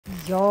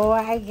Yo,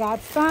 I got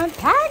some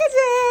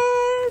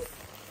packages.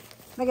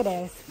 Look at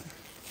this.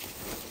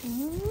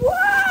 Whoa!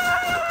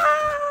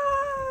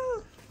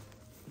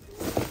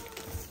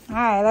 All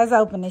right, let's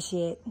open this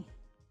shit.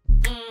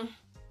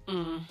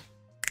 All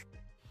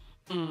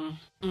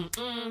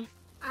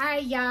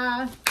right,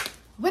 y'all.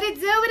 What it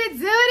do, y'all?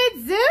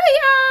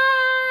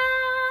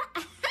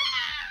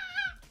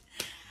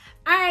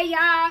 All right,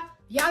 y'all.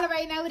 Y'all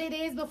already know what it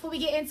is. Before we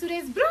get into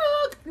this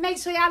vlog, make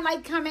sure y'all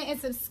like, comment, and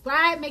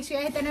subscribe. Make sure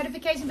y'all hit that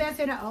notification bell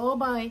so you know, oh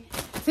boy,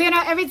 so you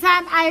know every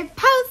time I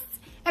post.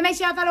 And make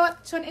sure y'all follow up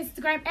on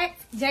Instagram at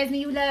Jasmine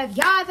You Love.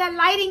 Y'all, the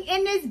lighting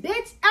in this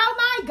bitch. Oh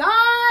my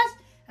gosh.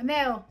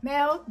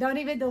 Mel, don't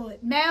even do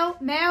it. Mel,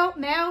 no.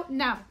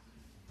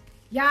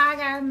 Y'all, I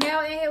got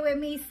Mel in here with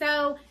me.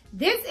 So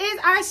this is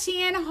our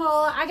SHEIN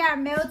haul. I got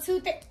Mel two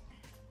things.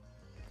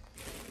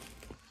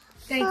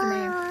 Thank you,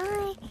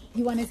 ma'am.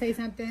 You want to say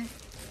something?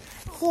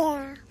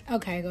 Yeah.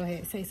 Okay, go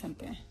ahead. Say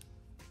something.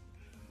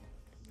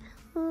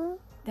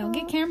 Don't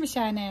get camera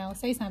shy now.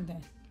 Say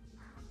something.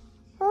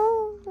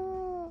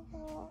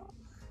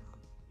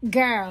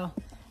 Girl.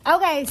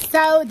 Okay,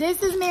 so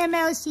this is me and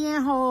Mel's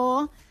SHEIN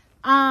haul.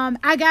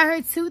 I got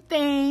her two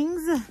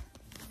things.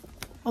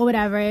 Or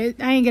whatever. I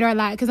ain't get her a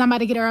lot because I'm about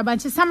to get her a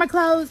bunch of summer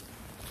clothes.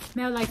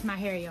 Mel likes my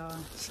hair, y'all.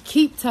 She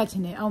keep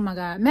touching it. Oh my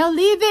God. Mel,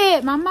 leave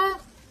it, mama.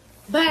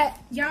 But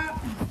y'all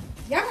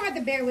gonna have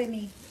to bear with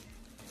me.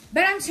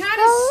 But I'm trying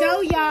to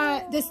show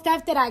y'all the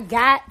stuff that I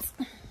got.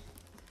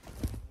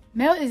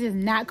 Mel is just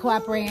not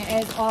cooperating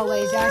as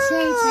always, y'all. She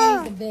ain't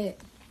changed a bit.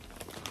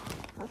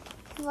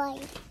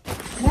 Right.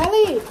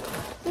 Melly.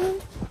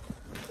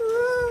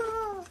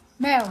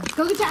 Mel,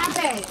 go get your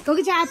iPad. Go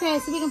get your iPad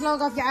so we can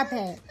vlog off your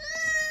iPad.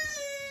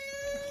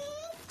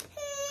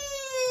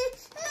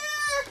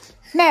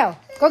 Mel,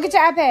 go get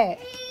your iPad.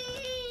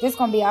 This is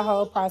going to be our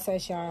whole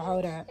process, y'all.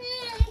 Hold up.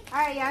 All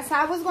right, y'all. So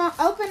I was going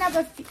to open up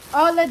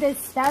all of this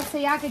stuff so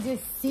y'all could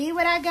just see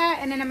what I got.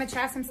 And then I'm going to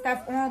try some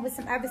stuff on with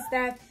some other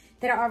stuff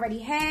that I already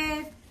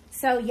have.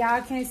 So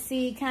y'all can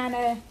see kind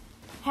of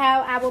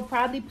how I will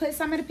probably put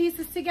some of the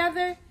pieces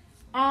together.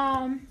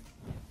 All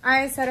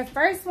right, so the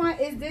first one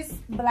is this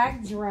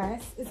black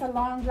dress. It's a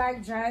long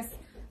black dress,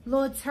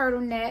 little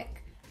turtleneck.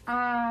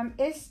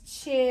 It's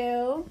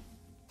chill.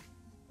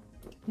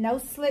 No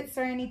slits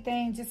or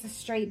anything, just a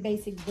straight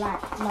basic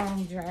black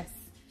long dress,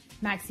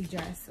 maxi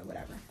dress or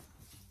whatever.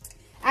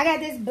 I got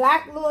this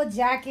black little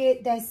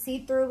jacket that's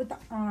see-through with the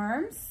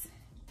arms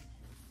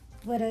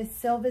with a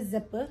silver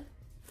zipper.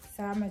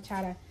 So I'm gonna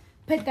try to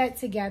put that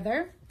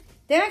together.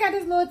 Then I got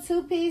this little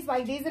two-piece,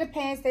 like these are the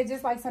pants. They're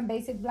just like some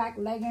basic black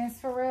leggings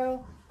for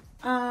real.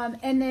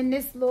 And then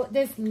this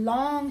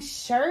long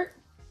shirt.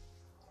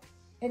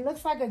 It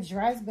looks like a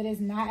dress, but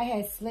it's not. It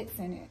has slits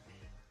in it.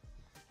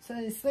 So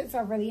the slits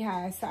are really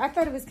high. So I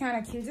thought it was kind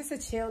of cute. Just a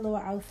chill little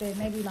outfit.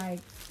 Maybe like,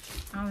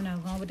 I don't know,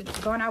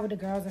 going out with the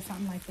girls or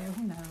something like that.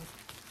 Who knows?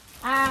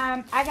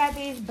 I got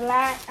these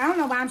black, I don't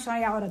know why I'm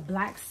showing y'all all the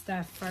black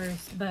stuff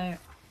first, but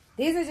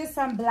these are just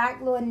some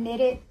black little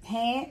knitted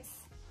pants.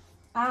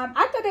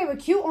 I thought they were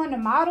cute on the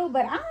model,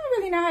 but I don't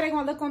really know how they're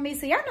going to look on me.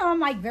 So y'all know I'm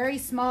like very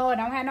small. I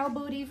don't have no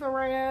booty for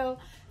real.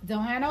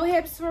 Don't have no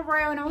hips for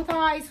real. No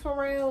thighs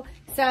for real.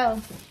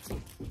 So,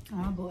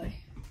 oh boy.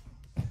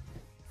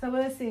 So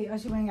let's see. Oh,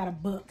 she went and got a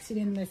book. She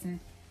didn't listen.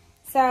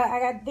 So I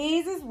got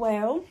these as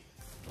well.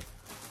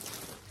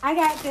 I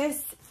got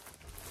this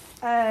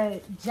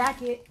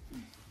jacket.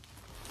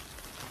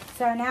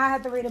 So now I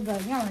have to read a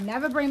book. You know,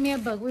 never bring me a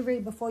book. We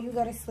read before you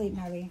go to sleep,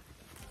 Nelly.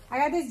 I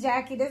got this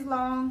jacket, this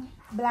long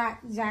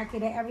black jacket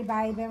that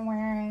everybody been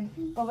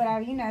wearing or whatever.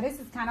 You know, this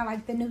is kind of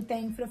like the new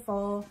thing for the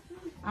fall.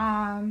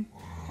 I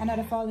know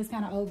the fall is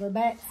kind of over,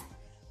 but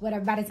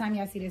whatever. By the time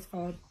y'all see this,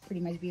 fall will pretty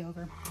much be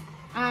over.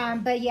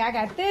 But yeah, I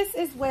got this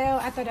as well.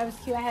 I thought that was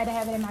cute. I had to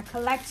have it in my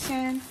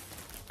collection.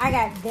 I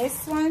got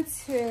this one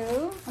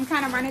too. I'm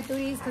kind of running through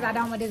these because I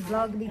don't want this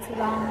vlog to be too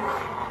long.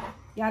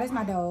 Y'all, this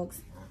my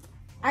dogs.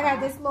 I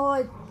got this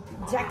little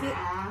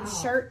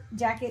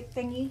jacket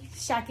thingy,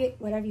 shacket,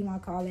 whatever you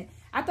want to call it.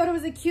 I thought it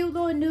was a cute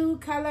little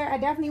nude color. I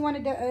definitely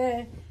wanted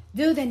to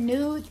do the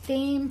nude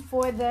theme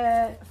for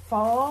the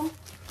fall.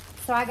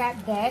 So I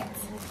got that.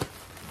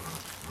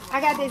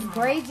 I got this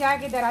gray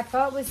jacket that I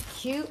thought was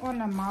cute on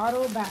the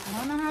model, but I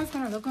don't know how it's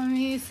going to look on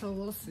me, so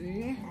we'll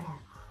see.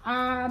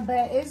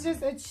 But it's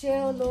just a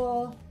chill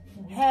little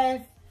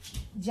half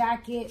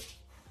jacket,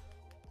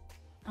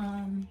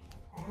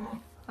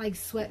 like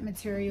sweat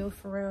material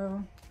for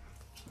real.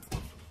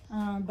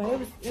 But it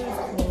was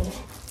cool.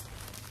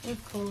 It was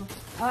cool.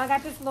 Oh, I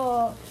got this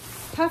little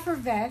puffer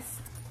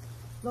vest,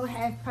 little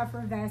half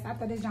puffer vest. I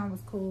thought this one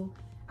was cool.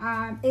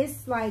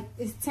 It's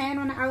tan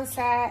on the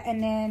outside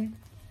and then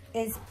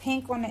it's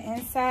pink on the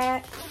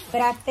inside, but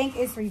I think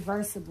it's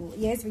reversible.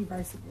 Yeah, it's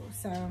reversible.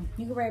 So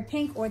you can wear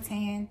pink or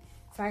tan.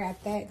 So I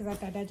got that because I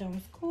thought that one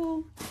was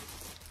cool.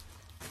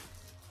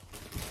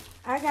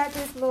 I got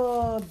this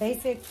little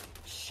basic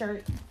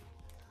shirt,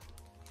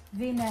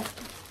 V-neck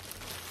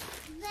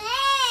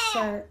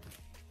shirt.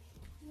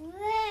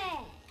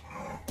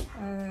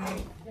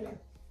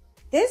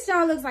 This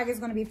joint looks like it's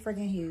going to be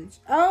freaking huge.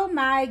 Oh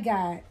my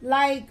God.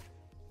 Like,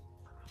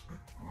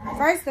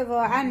 first of all,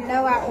 I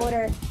know I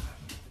ordered,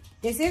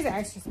 this is an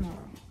extra small.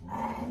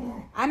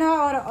 I know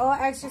I ordered all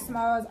extra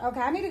smalls.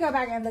 Okay, I need to go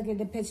back and look at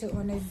the picture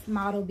on this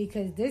model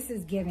because this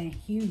is giving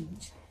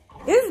huge.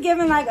 This is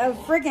giving like a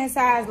freaking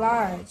size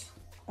large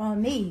on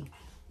me.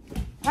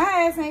 My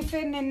ass ain't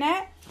fitting in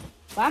that.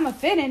 Well, I'm going to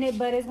fit in it,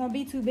 but it's going to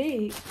be too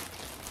big.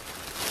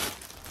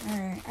 All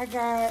right, I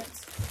got,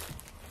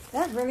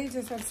 that really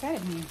just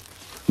upset me.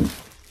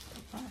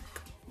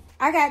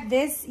 I got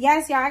this.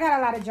 Yes, y'all, I got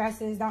a lot of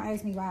dresses. Don't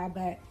ask me why,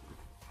 but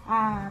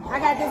I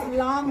got this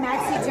long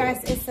maxi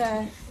dress. It's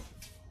a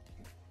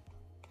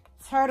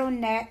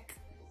turtleneck,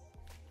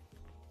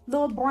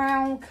 little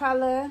brown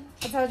color.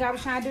 I told you I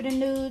was trying to do the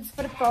nudes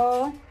for the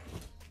fall.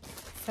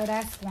 So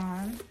that's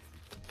one.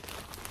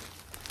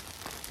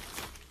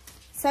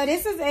 So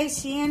this is a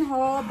SHEIN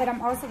haul, but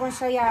I'm also going to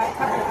show y'all a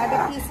couple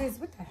other pieces.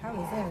 What the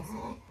hell is this?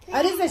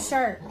 Oh, this is a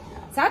shirt.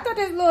 So I thought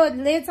this little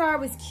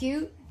leotard was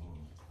cute.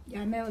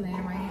 Y'all Mel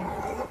laying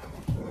right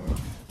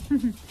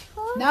here.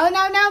 No,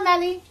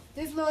 Melly.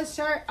 This little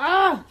shirt.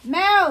 Oh,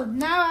 Mel.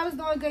 No, I was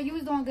doing good. You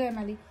was doing good,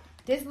 Melly.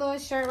 This little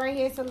shirt right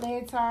here is a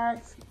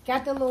leotard.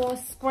 Got the little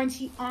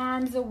scrunchy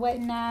arms or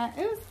whatnot.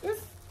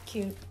 It's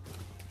cute.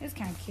 It's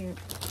kind of cute.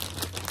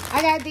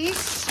 I got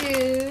these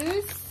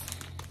shoes.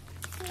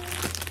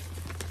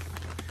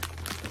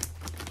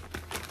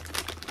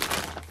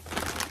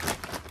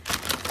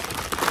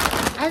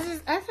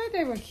 I thought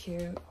they were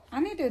cute. I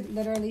need to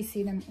literally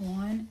see them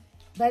on,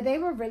 but they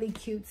were really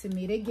cute to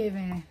me. They're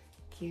giving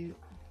cute.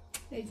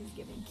 They just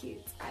giving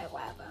cute. I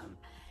love them.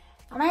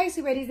 I'm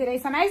actually ready today.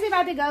 So I'm actually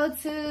about to go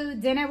to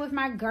dinner with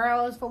my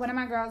girls for one of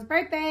my girls'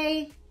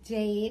 birthday.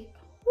 Jade.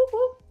 Whoop,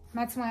 whoop.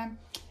 My twin.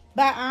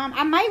 But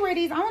I might wear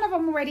these. I don't know if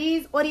I'm gonna wear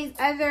these or these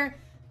other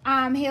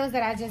heels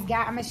that I just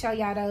got. I'm gonna show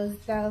y'all those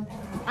though.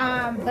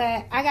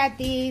 But I got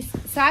these.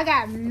 So I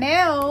got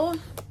Mel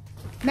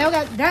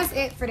got, that's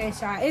it for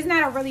this, y'all. It's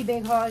not a really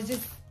big haul. It's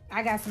just,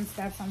 I got some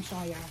stuff, so I'm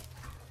showing y'all.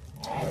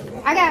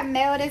 I got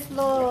Mel this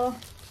little,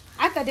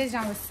 I thought this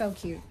one was so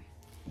cute.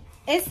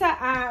 It's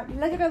a,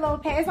 look at the little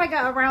pants. It's like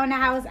a around the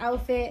house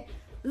outfit.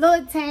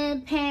 Little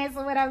tan pants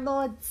or whatever,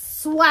 little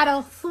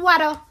sweater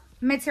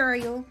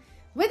material.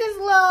 With this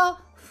little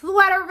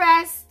sweater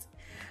vest.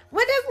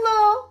 With this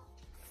little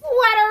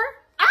sweater.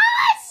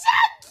 Oh, it's so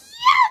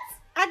cute!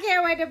 I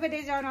can't wait to put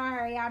this on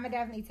her. Yeah, I'm gonna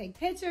definitely take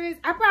pictures.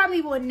 I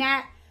probably will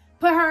not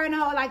put her in the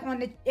haul, like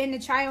in the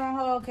try on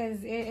haul,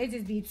 because it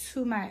just be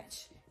too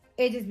much.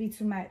 It just be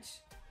too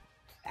much.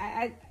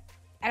 I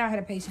don't have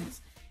the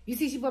patience. You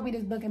see, she put me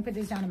this book and put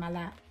this down in my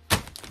lap.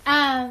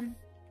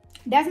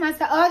 That's my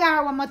stuff. Oh, I got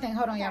her one more thing.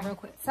 Hold on, y'all, real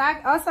quick. So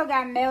I also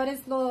got Mel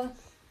this little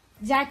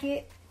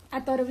jacket.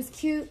 I thought it was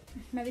cute.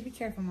 Melly, be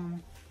careful,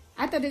 mama.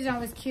 I thought this one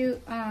was cute.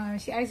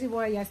 She actually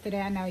wore it yesterday.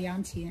 I know, y'all,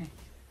 I'm cheating.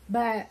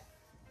 But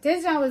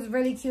this one was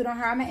really cute on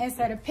her. I'm gonna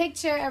insert a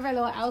picture of her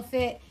little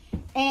outfit.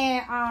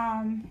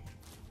 And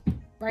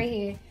right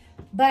here.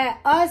 But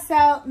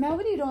also, Mel,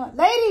 what are you doing?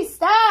 Lady,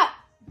 stop!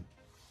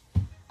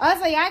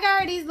 Also, y'all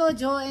got her these little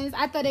Jordans.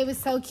 I thought they was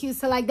so cute.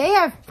 So, like, they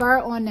have fur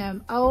on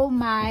them. Oh,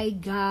 my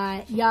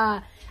God.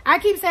 Y'all, I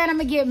keep saying I'm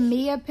going to get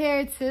me a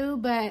pair, too.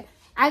 But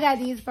I got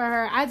these for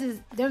her. I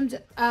had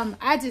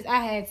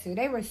to.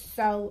 They were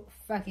so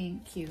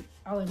fucking cute.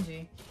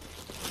 OMG.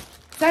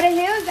 So,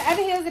 the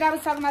other heels that I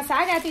was talking about. So,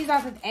 I got these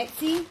off of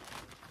Etsy.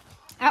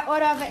 I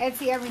order off of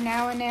Etsy every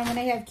now and then when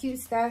they have cute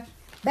stuff.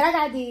 But I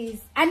got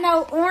these. I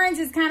know orange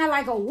is kind of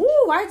like a, woo,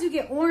 why'd you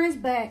get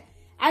orange? But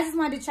I just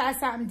wanted to try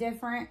something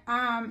different.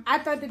 I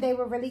thought that they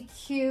were really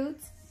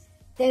cute.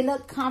 They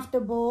look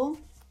comfortable.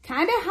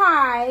 Kind of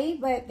high,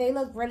 but they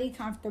look really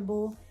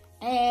comfortable.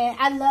 And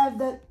I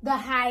love the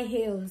high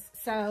heels.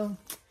 So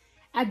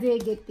I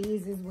did get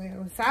these as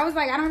well. So I was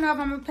like, I don't know if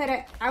I'm going to put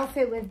an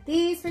outfit with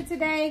these for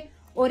today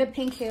or the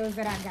pink heels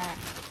that I got.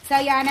 So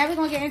y'all, now we're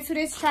going to get into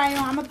this try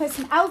on. I'm going to put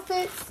some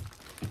outfits.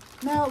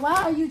 Now,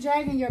 why are you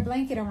dragging your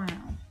blanket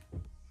around?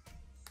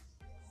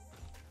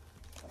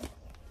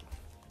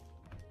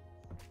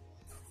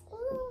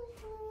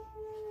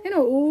 You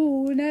know,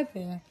 ooh,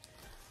 nothing.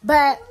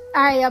 But,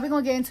 all right, y'all, we're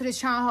going to get into this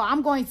try on haul.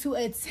 I'm going to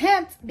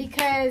attempt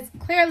because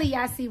clearly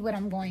y'all see what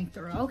I'm going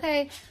through,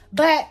 okay?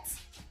 But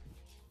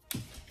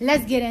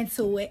let's get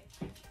into it.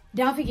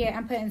 Don't forget,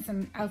 I'm putting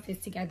some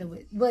outfits together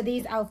with, well,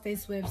 these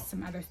outfits with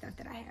some other stuff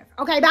that I have.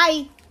 Okay,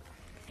 bye.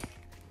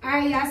 All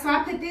right, y'all, so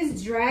I put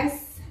this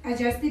dress,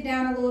 adjust it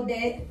down a little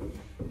bit.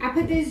 I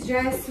put this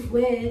dress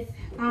with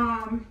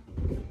some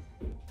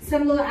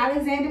little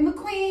Alexander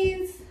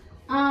McQueen's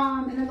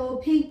and a little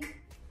pink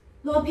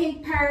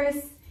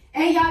purse.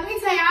 And y'all, let me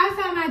tell you, I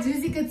found my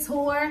Juicy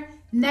Couture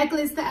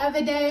necklace the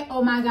other day.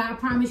 Oh my God, I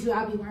promise you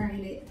I'll be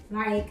wearing it.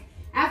 Like,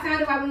 I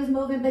found it while we was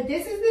moving, but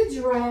this is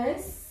the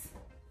dress.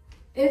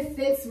 It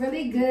fits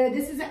really good.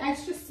 This is an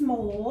extra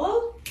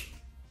small.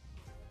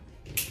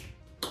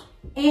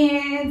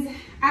 And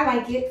I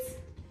like it.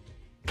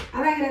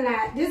 I like it a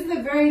lot. This is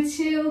a very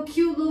chill,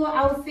 cute little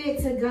outfit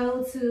to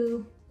go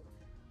to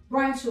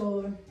brunch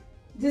or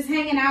just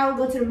hanging out,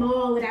 go to the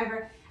mall,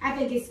 whatever. I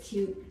think it's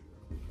cute.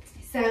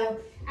 So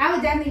I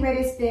would definitely wear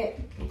this fit.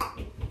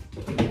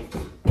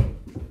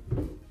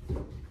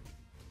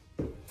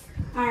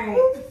 All right,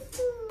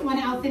 on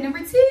to outfit number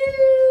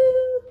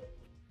 2.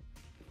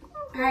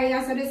 All right,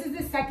 y'all, so this is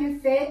the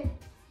second fit.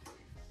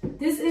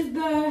 This is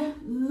the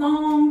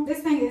long, this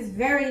thing is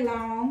very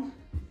long,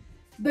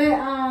 but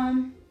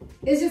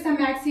it's just a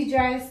maxi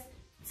dress,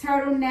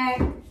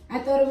 turtleneck. I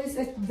thought it was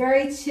a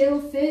very chill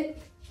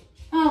fit.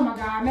 Oh my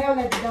God, maybe I'll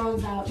let the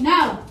dogs out.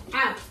 No,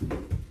 out.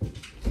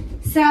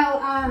 So,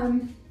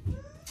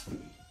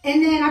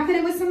 and then I put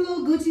it with some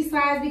little Gucci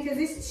slides because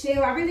it's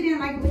chill. I really didn't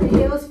like it with the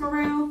heels for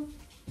real.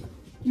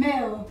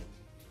 Mel.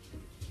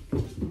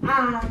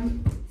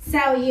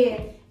 So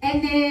yeah.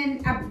 And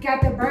then I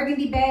got the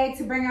burgundy bag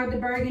to bring out the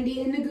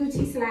burgundy and the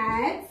Gucci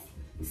slides.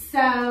 So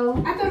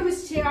I thought it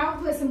was chill. I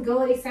would put some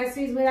gold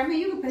accessories with it. I mean,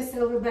 you could put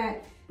silver,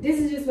 but this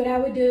is just what I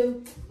would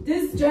do.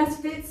 This dress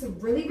fits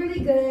really, really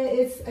good.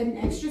 It's an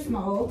extra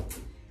small.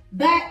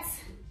 But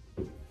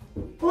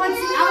on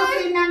to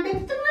outfit number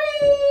 3.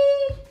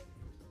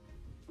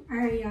 All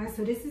right, y'all.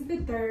 So this is the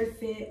third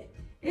fit.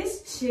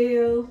 It's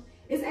chill.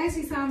 It's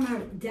actually something I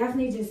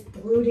definitely just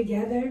threw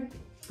together.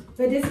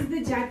 But this is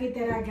the jacket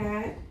that I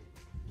got.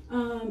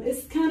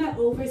 It's kind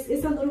of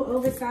it's a little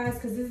oversized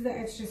because this is the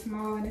extra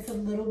small and it's a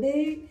little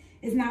big.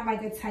 It's not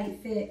like a tight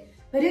fit,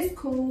 but it's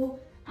cool.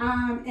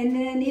 And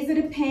then these are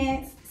the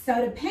pants.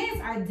 So the pants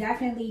are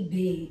definitely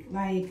big.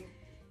 Like,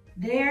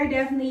 they're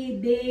definitely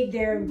big.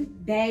 They're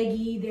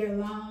baggy, they're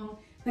long.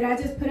 But I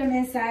just put them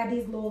inside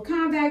these little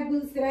combat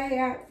boots that I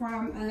got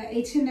from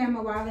H&M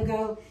a while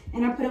ago.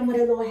 And I put them with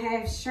a little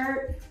half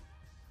shirt.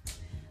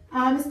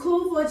 It's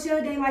cool for a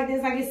chill day like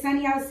this. Like, it's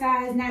sunny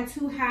outside, it's not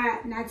too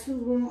hot, not too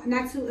warm,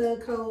 not too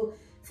cold.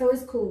 So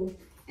it's cool.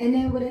 And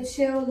then with a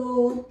chill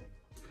little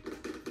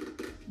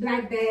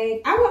black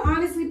bag. I would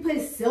honestly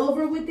put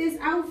silver with this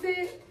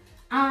outfit.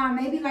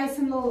 Maybe like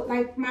some little,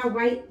 like my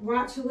white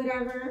watch or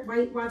whatever,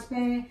 white watch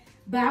band.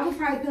 But I would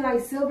probably put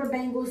like silver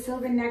bangles,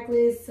 silver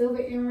necklace,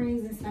 silver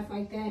earrings and stuff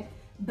like that.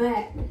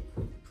 But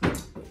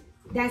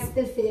that's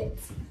the fit.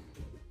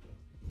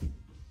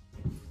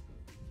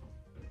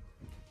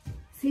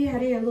 See how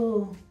they're a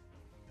little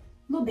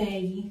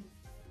baggy,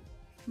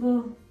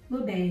 little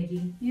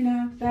baggy, you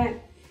know? But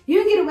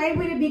you can get away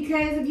with it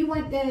because if you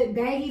want the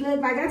baggy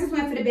look, like I just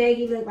went for the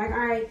baggy look. Like,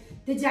 all right,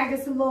 the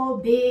jacket's a little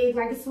big,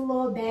 like it's a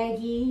little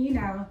baggy, you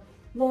know,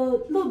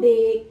 little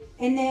big.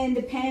 And then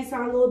the pants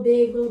are a little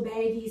big, little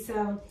baggy,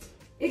 so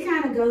it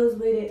kind of goes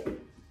with it.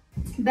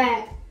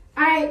 But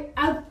all right,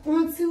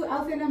 on to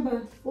outfit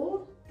number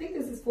 4. I think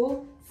this is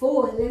 4.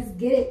 Let's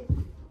get it.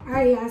 All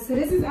right, y'all, so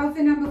this is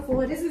outfit number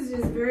 4. This is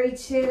just very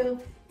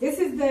chill. This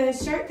is the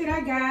shirt that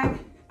I got.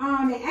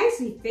 It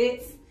actually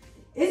fits.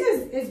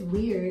 It's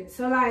weird.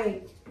 So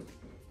like,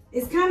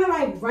 it's kind of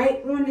like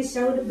right on the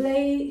shoulder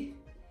blade.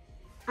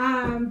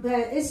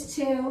 But it's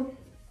chill.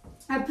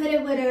 I put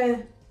it with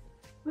a,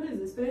 what is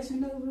this,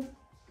 Fashion Nova?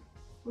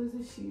 What is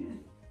this SHEIN?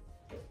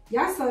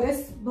 Y'all saw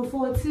this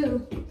before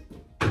too.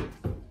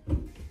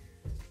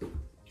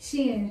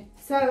 SHEIN.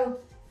 So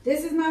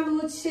this is my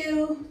little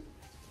chill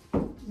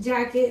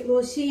jacket,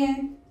 little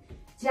SHEIN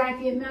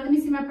jacket. Now let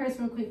me see my purse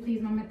real quick,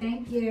 please, Mama.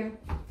 Thank you.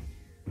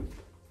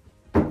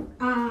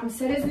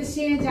 So this is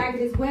the SHEIN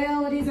jacket as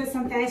well. These are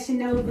some Fashion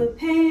Nova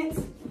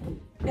pants.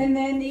 And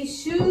then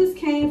these shoes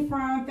came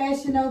from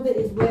Fashion Nova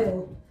as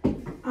well.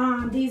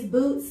 These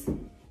boots,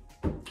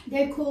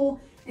 they're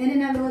cool. And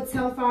then a little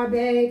Telfar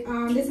bag.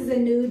 This is a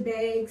nude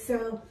bag,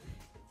 so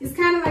it's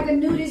kind of like a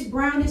nudish,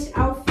 brownish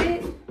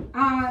outfit.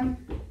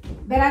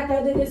 But I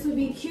thought that this would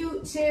be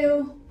cute,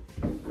 chill,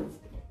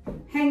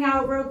 hang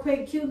out real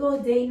quick, cute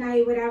little date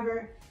night,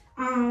 whatever,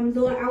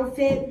 little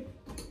outfit.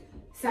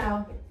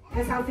 So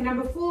that's outfit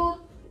number 4.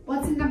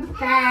 On to number 5.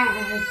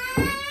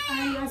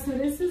 Alright, so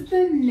this is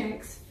the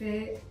next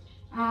fit.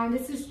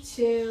 This is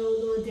chill,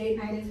 little date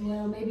night as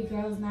well, maybe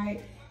girls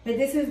night. But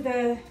this is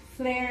the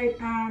flared,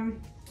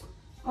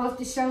 off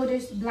the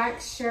shoulders black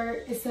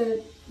shirt. It's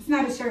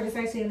not a shirt, it's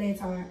actually a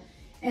leotard.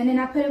 And then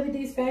I put it with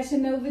these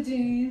Fashion Nova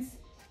jeans.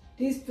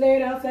 These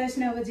flared out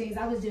Fashion Nova jeans.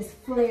 I was just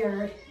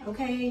flared,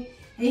 okay?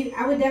 And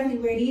I would definitely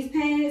wear these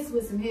pants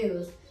with some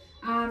heels.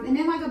 And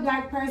then like a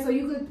black purse, so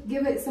you could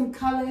give it some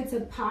color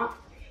to pop.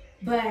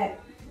 But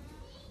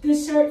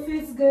this shirt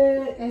fits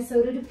good, and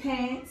so do the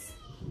pants.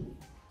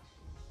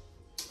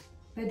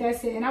 But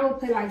that's it. And I would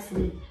put like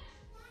some,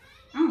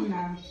 I don't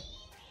know,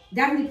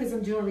 definitely put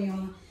some jewelry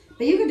on.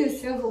 But you could do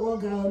silver or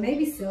gold,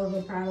 maybe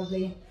silver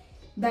probably.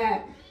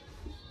 But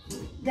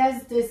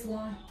that's this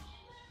one.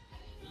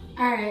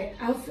 All right,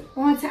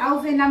 on to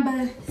outfit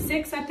number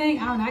 6, I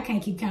think. I don't know, I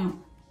can't keep count.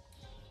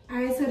 All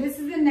right, so this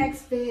is the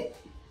next fit.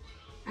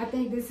 I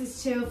think this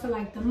is chill for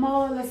like the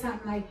mall or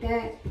something like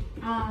that.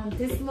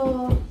 This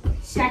little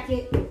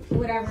jacket,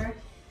 whatever.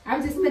 I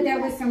would just put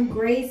that with some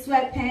gray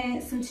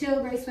sweatpants, some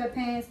chill gray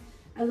sweatpants,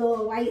 a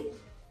little white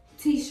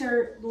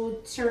t-shirt,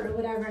 little shirt or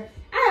whatever.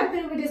 I have put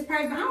it with this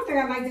purse, but I don't think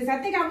I like this. I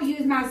think I would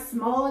use my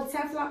small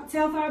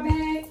Telfar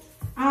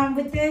bag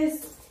with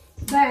this,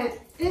 but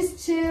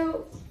it's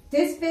chill.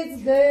 This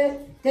fits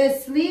good.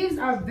 The sleeves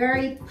are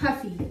very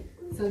puffy,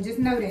 so just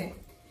know that.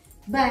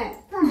 But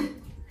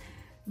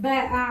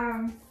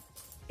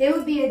it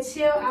would be a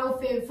chill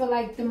outfit for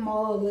like the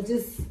mall or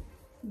just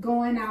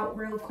going out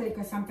real quick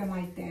or something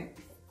like that.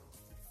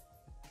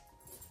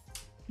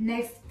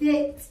 Next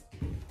fit.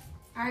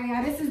 All right,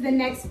 y'all, this is the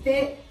next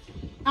fit.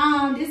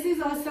 This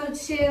is also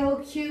chill,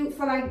 cute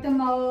for like the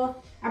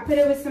mall. I put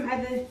it with some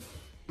other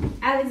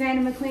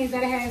Alexander McQueen's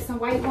that I had, some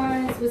white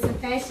ones with some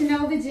Fashion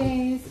Nova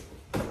jeans.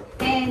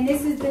 And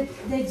this is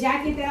the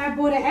jacket that I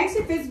bought. It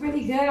actually fits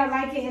really good. I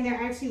like it, and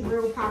they're actually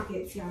real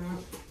pockets, y'all.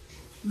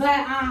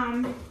 But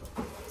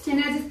and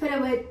I just put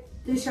it with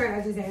the shirt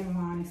I just had on,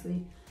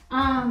 honestly.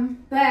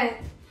 But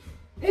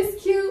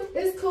it's cute,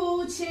 it's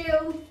cool,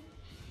 chill,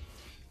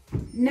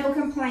 no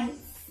complaints.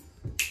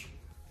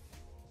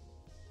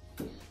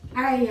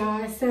 All right,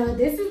 y'all. So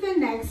this is the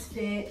next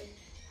fit.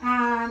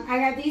 I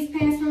got these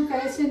pants from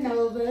Fashion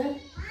Nova.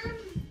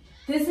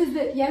 This is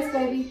the, yes,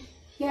 baby,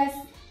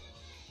 yes.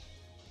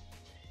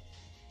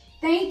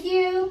 Thank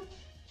you.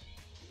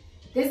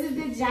 This is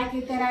the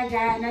jacket that I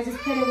got, and I just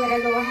put it with a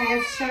little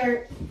half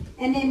shirt.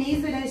 And then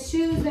these are the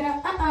shoes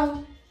that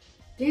I,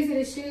 these are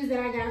the shoes that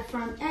I got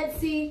from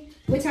Etsy,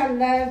 which I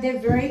love. They're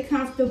very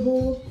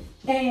comfortable,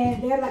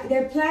 and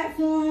they're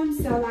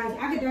platforms, so like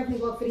I could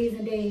definitely walk for these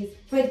in days.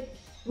 But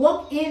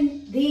walk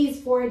in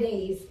these 4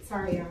 days.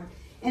 Sorry, y'all.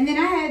 And then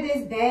I had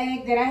this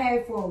bag that I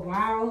had for a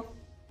while.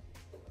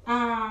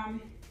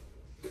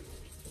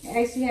 It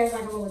actually has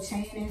like a little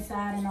chain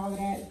inside and all of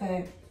that,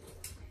 but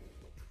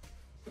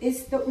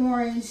it's the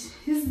orange.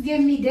 This is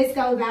giving me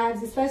disco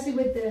vibes, especially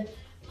with the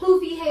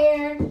poofy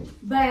hair,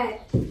 but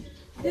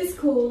it's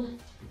cool.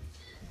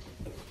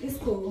 It's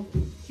cool.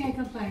 Can't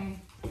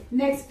complain.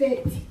 Next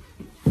fit.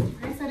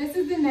 Alright, so this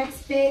is the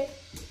next fit.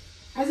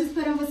 I just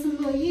put on with some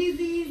little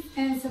Yeezys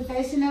and some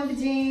Fashion Nova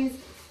jeans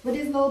with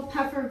this little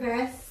puffer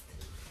vest.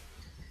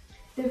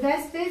 The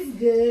vest fits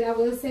good, I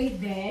will say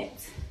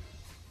that.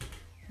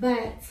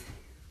 But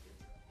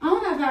I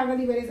don't know if I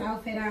really wear this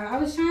outfit out. I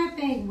was trying to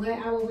think what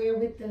I would wear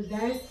with the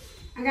vest.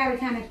 I gotta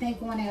kind of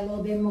think on it a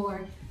little bit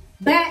more.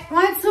 But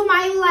on to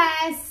my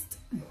last.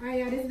 All right,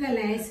 y'all, this is the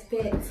last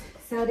fit.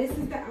 So this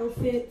is the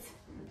outfit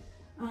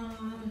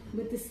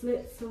with the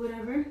slits or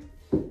whatever,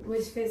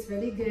 which fits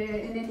really good.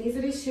 And then these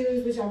are the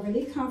shoes, which are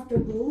really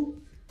comfortable.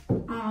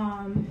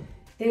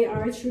 They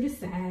are true to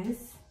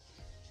size.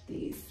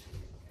 These.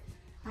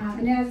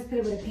 And then I just put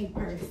it with a pink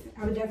purse.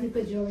 I would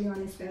definitely put jewelry on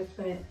and stuff,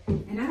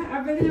 and I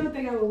really don't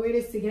think I would wear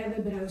this together,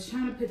 but I was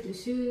trying to put the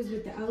shoes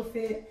with the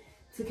outfit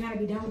to kind of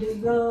be done with this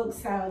vlog.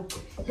 So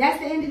that's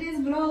the end of this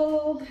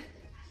vlog.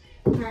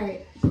 All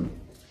right.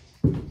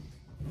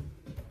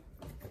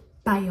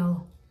 Bye,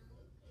 y'all.